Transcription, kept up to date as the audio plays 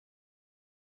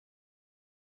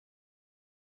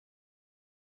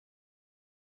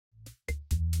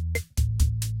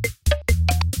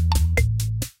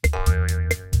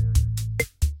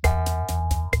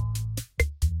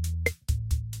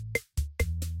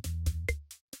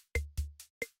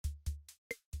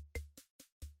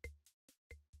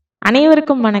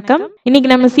அனைவருக்கும் வணக்கம். இன்னைக்கு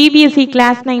நம்ம Cbse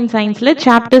கிளாஸ் 9 சயின்ஸ்ல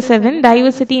chapter 7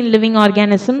 diversity in living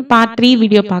organism part 3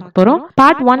 video பார்க்க போறோம்.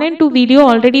 பார்ட் 1 and 2 வீடியோ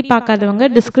ஆல்ரெடி பார்க்காதவங்க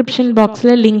டிஸ்கிரிப்ஷன்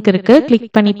பாக்ஸ்ல லிங்க் இருக்கு, கிளிக்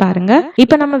பண்ணி பாருங்க.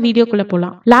 இப்போ நம்ம வீடியோக்குள்ள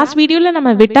போலாம். லாஸ்ட் வீடியோல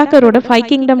நம்ம விட்டாக்கரோட 5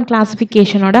 கிங்டம்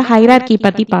கிளாசிஃபிகேஷனோட ஹைரார்கி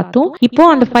பத்தி பார்த்தோம். இப்போ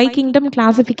அந்த 5 கிங்டம்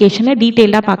கிளாசிஃபிகேஷனை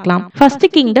டீடைலா பார்க்கலாம். First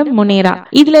kingdom மொனேரா.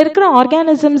 இதுல இருக்கிற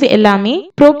ஆர்கானிசம்ஸ் எல்லாமே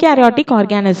ப்ரோகாரியோட்டிக்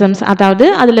ஆர்கானிசம்ஸ், அதாவது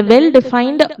அதுல வெல்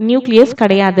டிஃபைன்ட் நியூக்ளியஸ்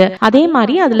கிடையாது. அதே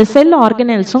மாதிரி அதுல செல்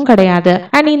ஆர்கனல்ஸும் கிடையாது.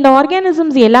 அண்ட் இந்த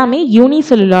ஆர்கானிசம்ஸ் எல்லாமே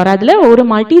யூனிசெல்லுலார், அதுல ஒரு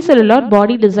மல்டி செல்லுலார்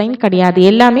பாடி டிசைன் கிடையாது.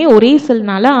 எல்லாமே ஒரே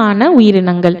செல்னால ஆன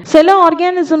உயிரினங்கள். சில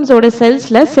ஆர்கானிசம்ஸோட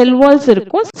செல்ஸ்ல செல் வால்ஸ்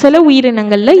இருக்கும், சில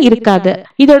உயிரினங்கள்ல இருக்காது.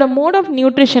 இதோட மோட் ஆஃப்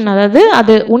நியூட்ரிஷன், அதாவது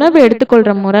அது உணவு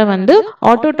எடுத்துக்கொள்ற முறை வந்து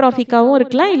ஆட்டோட்ராபிக்காவும்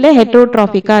இருக்கலாம், இல்ல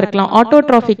ஹெட்ரோட்ராபிக்கா இருக்கலாம்.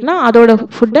 ஆட்டோட்ராபிக்னா அதோட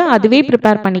ஃபுட்டை அதுவே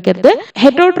ப்ரிப்பேர் பண்ணிக்கிறது,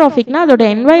 ஹெட்ரோட்ராபிக்னா அதோட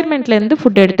என்வாயர்மெண்ட்ல இருந்து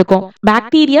ஃபுட் எடுத்துக்கும்.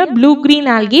 Bacteria, blue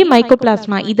green algae,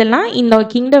 mycoplasma இதெல்லாம் இந்த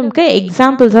கிங்டம்க்கு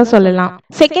எக்ஸாம்பிள்ஸா சொல்லலாம்.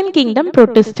 Second kingdom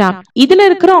Protista. இதுல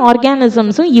இருக்கிற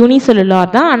ஆர்கானிசம்ஸும் யூனிசெல்லுலார்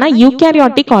தான், ஆனா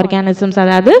யூகாரியோட்டிக் ஆர்கானிசம்ஸ்,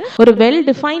 அதாவது ஒரு வெல்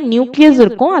டிஃபைன்ட் நியூக்ளியஸ்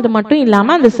இருக்கும். அது மட்டும்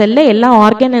இல்லாம அந்த செல்ல எல்லா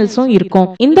ஆர்கானல்ஸும் இருக்கும்.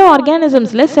 இந்த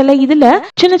ஆர்கானிசம்ஸ்ல சில இதுல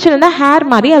சின்ன சின்னதா ஹேர்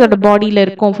மாதிரி அதோட பாடியில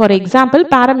இருக்கும். ஃபார் எக்ஸாம்பிள்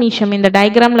பாரமீஷியம், இந்த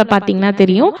டயக்ராம்ல பாத்தீங்கன்னா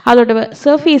தெரியும், அதோட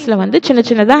சர்ஃபேஸ்ல வந்து சின்ன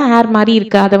சின்னதா ஹேர் மாதிரி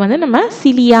இருக்கு. அதை வந்து நம்ம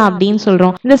சிலியா அப்படின்னு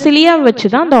சொல்றோம். இந்த சிலியா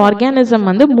வச்சுதான் அந்த ஆர்கானிசம்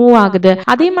வந்து மூவ் ஆகுது.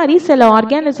 அதே மாதிரி சில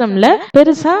ஆர்கானிசம்ல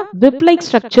பெருசா விப் லைக்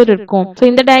ஸ்ட்ரக்சர் இருக்கும். சோ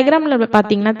இந்த டயக்ராம்ல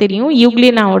பாத்தீங்கன்னா தெரியும்,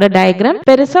 யூக்ளினாவோட டயக்ராம்.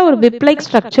 பெருசா ஒரு விப் லைக்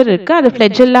ஸ்ட்ரக்சர் இருக்கு, அது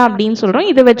ஃபிளஜெல்லா அப்படின்னு சொல்றோம்.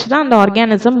 இதை வச்சுதான் அந்த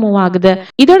ஆர்கானிசம் மூவ் ஆகுது.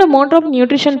 இதோட மோட் ஆஃப்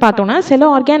நியூட்ரிஷன் பார்த்தோம்னா சில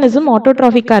ஆர்கானிசம்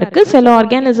ஆட்டோட்ராபிக்கா இருக்கு, சில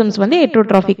ஆர்கானிசம்ஸ் வந்து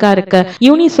ஹெட்ரோட்ராபிக்கா இருக்கு.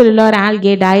 Unicellular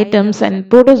algae, diatoms and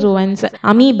protozoans,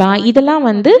 amoeba இதெல்லாம்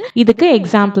வந்து இதுக்கு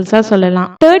எக்ஸாம்பிள்ஸா சொல்லலாம்.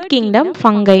 Third kingdom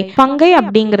fungi. ஃபங்கை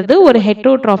அப்படிங்கிறது ஒரு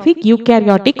ஹெட்ரோட்ராபிக்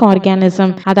யூகாரியோட்டிக்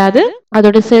ஆர்கானிசம், அதாவது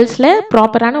அதோட செல்ஸ்ல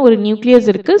ப்ராப்பரான ஒரு நியூக்ளியஸ்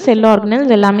இருக்கு, செல் ஆர்கனல்ஸ்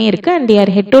எல்லாமே இருக்கு, அண்ட் they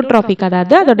are heterotropic,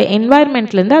 அதாவது அதோட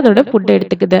என்வாயர்மெண்ட்ல இருந்து அதோட ஃபுட்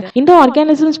எடுத்துக்குது. இந்த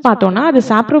ஆர்கானிசம்ஸ் பார்த்தோம்னா அது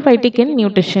சாப்ரோஃபைட்டிக் இன்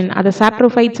நியூட்ரிஷன், அதை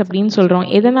சாப்ரோஃபைட்ஸ் அப்படின்னு சொல்றோம்.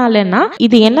 எதனாலன்னா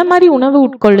இது என்ன மாதிரி உணவு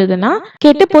உட்கொள்ளுதுன்னா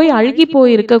கெட்டு போய் அழுகி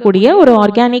போய் இருக்கக்கூடிய ஒரு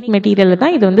ஆர்கானிக் மெட்டீரியல்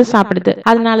தான் இது வந்து சாப்பிடுது.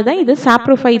 அதனாலதான் இது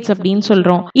சாப்ரோஃபைட்ஸ் அப்படின்னு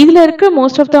சொல்றோம். இதுல இருக்க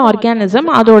மோஸ்ட் ஆஃப் த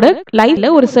ஆர்கானிசம் அதோட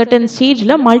லைஃப்ல ஒரு சர்டன்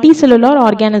ஸ்டேஜ்ல மல்டி செல்லுலார்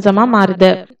ஆர்கானிசமா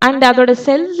மாறுது. அண்ட் அதோட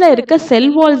செல்ஸ்ல இருக்க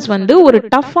செல் வால்ஸ் வந்து ஒரு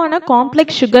டஃப்பான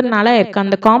காம்ப்ளெக்ஸ் சுகர்னால இருக்கு.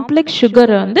 அந்த காம்ப்ளெக்ஸ்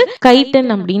சுகர் வந்து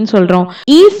கைட்டின் அப்படின்னு சொல்றோம்.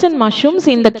 ஈஸ்ட் அண்ட் மஷ்ரூம்ஸ்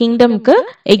இந்த கிங்டம்க்கு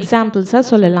எக்ஸாம்பிள்ஸா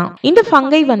சொல்லலாம். இந்த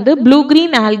ஃபங்கை வந்து ப்ளூ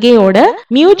கிரீன் ஆல்கேயோட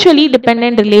மியூச்சுவலி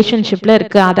டிபெண்டன்ட் ரிலேஷன்ஷிப்ல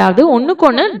இருக்கு, அதாவது ஒண்ணுக்கு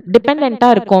ஒண்ணு டிபெண்டன்ட்டா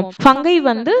இருக்கும். ஃபங்கை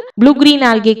வந்து ப்ளூ கிரீன்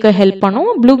ஆல்கேக்கு ஹெல்ப்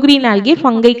பண்ணும், ப்ளூ கிரீன் ஆல்கே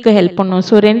ஃபங்கைக்கு ஹெல்ப் பண்ணும்.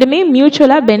 ஸோ ரெண்டுமே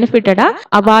மியூச்சுவலா பெனிஃபிட்டடா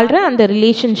வாழ்ற அந்த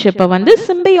ரிலேஷன்ஷிப்பை வந்து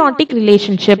சிம்பையாட்டிக்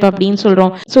ரிலேஷன்ஷிப் அப்படின்னு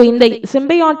சொல்றோம். ஸோ இந்த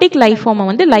சிம்பையாட்டிக் லைஃப் ஃபார்மை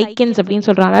வந்து லைக்கன்ஸ் அப்படின்னு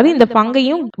சொல்றோம். அதாவது இந்த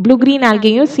ஃபங்கையும் ப்ளூ கிரீன்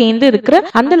ஆல்கேயும் சேர்ந்து இருக்கிற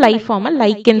அந்த லைஃப் ஃபார்மை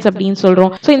லைக்கன்ஸ் அப்படின்னு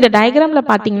சொல்றோம். சோ இந்த டயக்ராம்ல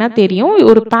பாத்தீங்கன்னா தெரியும்,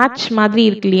 ஒரு பேட்ச் மாதிரி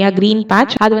இருக்கு இல்லையா, கிரீன்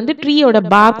பேட்ச், அது வந்து ட்ரீயோட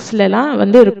பார்க்ஸ்ல எல்லாம்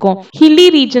வந்து இருக்கும். ஹில்லி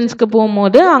ரீஜன்ஸ்க்கு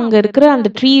போகும்போது அங்க இருக்கிற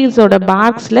அந்த ட்ரீஸோட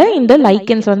பார்க்ஸ்ல இந்த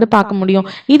லைக்கன்ஸ் வந்து பார்க்க முடியும்.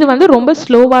 இது வந்து ரொம்ப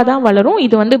ஸ்லோவா தான் வளரும்.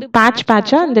 இது வந்து பேட்ச்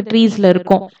பேட்சா இந்த ட்ரீஸ்ல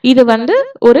இருக்கும். இது வந்து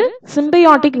ஒரு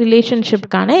symbiotic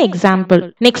ரிலேஷன்ஷிப்கான example.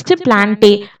 Next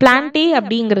Plantae. Plantae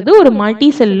அப்படிங்கிறது ஒரு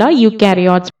மல்டி செல்லுலார்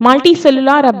யூகாரியாட்ஸ். மல்டி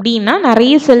செல்லுலார் அப்படின்னா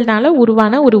நிறைய செல்னால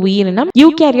உருவான ஒரு உயிரினம்.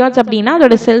 யூகாரியாட்ஸ் அப்படின்னா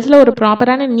அதோட செல்ஸ்ல ஒரு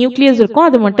ப்ராப்பரான நியூக்ளியஸ் இருக்கும்,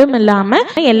 அது மட்டும் இல்லாம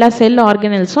எல்லா செல்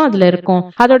ஆர்கனல்ஸும் அதுல இருக்கும்.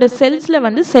 அதோட செல்ஸ்ல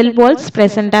வந்து செல் வால்ஸ்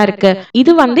பிரசன்டா இருக்கு.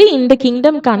 இது வந்து இந்த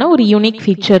கிங்டம்கான ஒரு யூனிக்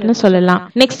ஃபீச்சர்னு சொல்லலாம்.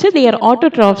 Next they are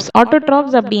autotrophs.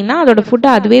 autotrophs அப்படின்னா அதோட ஃபுட்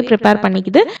அதுவே prepare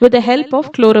பண்ணிக்குது with the help of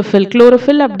chlorophyll.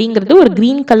 chlorophyll அப்படிங்கிறது ஒரு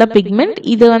கிரீன் கலர் பிக்மெண்ட்.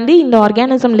 இது வந்து இந்த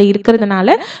ஆர்கானிசம்ல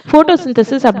இருக்கிறதுனால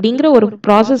போட்டோசிந்தசிஸ் அப்படிங்கிற ஒரு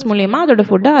ப்ராசஸ் மூலமா அதோட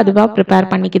ஃபுட்டை அதுவா ப்ரிப்பேர்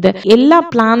பண்ணிக்குது. எல்லா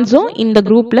பிளான்ட்ஸும் இந்த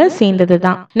குரூப்ல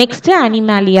சேர்ந்ததுதான். Next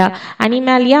Animalia.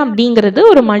 அனிமாலியா அப்படிங்கிறது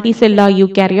ஒரு மல்டி செல்லுலார்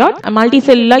யூகாரியாட். மல்டி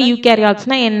செல்லுலார்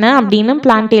யூகாரியாட்ஸ்னா என்ன அப்படின்னு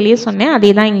பிளான்டேலியே சொன்னேன்,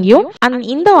 அதே தான் இங்கேயும்.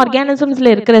 இந்த ஆர்கானிசம்ஸ்ல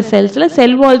இருக்கிற செல்ஸ்ல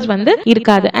செல் வால்ஸ் வந்து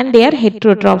இருக்காது, அண்ட் they are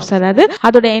heterotrophs, அதாவது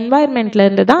அதோட என்வாயர்மெண்ட்ல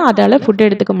இருந்து தான் அதால ஃபுட்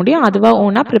எடுத்துக்க முடியும், அதுவா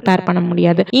ஓனா ப்ரிப்பேர் பண்ண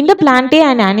முடியாது. இந்த பிளான்டே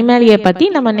அண்ட் அனிமாலியா பத்தி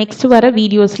நம்ம நெக்ஸ்ட் வர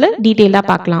வீடியோஸ்ல டீடைலா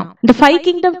பார்க்கலாம். இந்த 5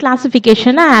 கிங்டம்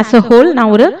கிளாசிஃபிகேஷனை ஆஸ் a whole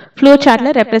நான் ஒரு ஃப்ளோ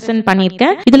சார்ட்ல ரெப்ரசென்ட்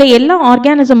பண்ணிருக்கேன். இதுல எல்லா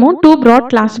ஆர்கானிசமும் 2 broad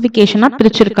கிளாசிஃபிகேஷனா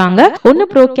பிரிச்சிருக்காங்க. ஒன்னு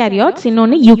ப்ரோகாரியாட்ஸ்,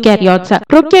 இன்னொன்னு யூகாரியாட்ஸ்.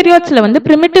 ப்ரோகாரியாட்ஸ்ல வந்து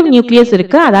பிரிமிட்டிவ் நியூக்ளியஸ்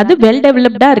இருக்கு, அதாவது வெல்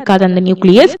டெவலப்டா இருக்காது அந்த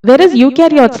nucleus. Versus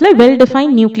யூகாரியாட்ஸ்ல well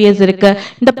defined nucleus இருக்கு.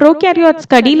 இந்த ப்ரோகாரியாட்ஸ்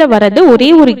கடியில வரது ஒரே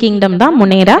ஒரு கிங்டம் தான்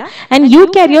மொனேரா. அண்ட்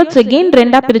யூகாரியாட்ஸ் அகைன்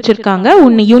ரெண்டா பிரிச்சிருக்காங்க,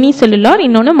 ஒன்னு யூனிசெல்லுலார்,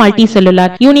 இன்னொன்னு மல்டி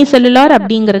செல்லுலார். யூனிசெல்லுலார்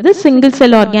அப்படிங்கிறது single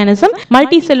cell organism,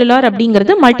 multi cellular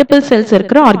அப்படிங்கிறது மல்டிபிள் செல்ஸ்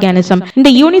இருக்கிற ஆர்கானிசம். இந்த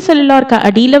யூனிசெல்லுலார்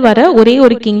அடியில வர ஒரே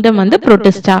ஒரு கிங்டம் வந்து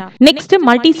புரோட்டிஸ்டா. நெக்ஸ்ட்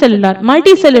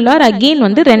மல்டிசெல்லுலார் அகெயின்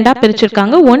வந்து ரெண்டா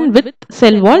பிரிச்சிருக்காங்க. One with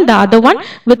sell wall, the other one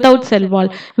without sell wall.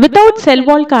 Without செல்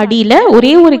வால்க்கு அடியில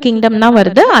ஒரே ஒரு கிங்டம் தான்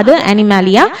வருது, அது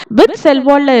அனிமாலியா. வித் செல்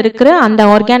வால்ல இருக்கிற அந்த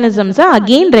ஆர்கானிசம்ஸ்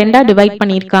அகெயின் ரெண்டா டிவைட்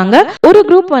பண்ணிருக்காங்க. ஒரு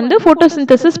குரூப் வந்து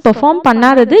போட்டோசிந்தசிஸ் பெர்ஃபார்ம்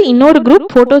பண்ணாதது, இன்னொரு குரூப்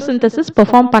போட்டோசிந்தசிஸ்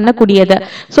பெர்ஃபார்ம் பண்ணக்கூடியது.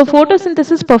 ஸோ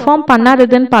போட்டோசிந்தசிஸ் பெர்ஃபார்ம்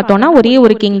பண்ணாததுன்னு பார்த்தோம்னா ஒரே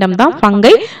ஒரு கிங்டம் தான்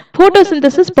ஃபங்கை.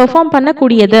 போட்டோசிந்தசிஸ் பெர்ஃபார்ம்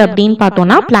பண்ணக்கூடியது அப்படின்னு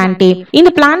பார்த்தோம்னா பிளான்டே. இந்த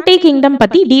பிளான்டே கிங்டம்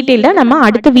பத்தி டீடைலா நம்ம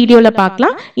அடுத்த வீடியோல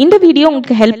பார்க்கலாம். இந்த வீடியோ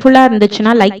உங்களுக்கு ஹெல்ப்ஃபுல்லா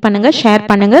இருந்துச்சுன்னா லைக் பண்ணுங்க, ஷேர்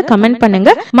பண்ணுங்க, கமெண்ட்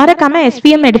பண்ணுங்க. மறக்காம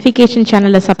SPM எடுஃபிகேஷன்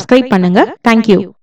சேனலை சப்ஸ்கிரைப் பண்ணுங்க. தேங்க்யூ.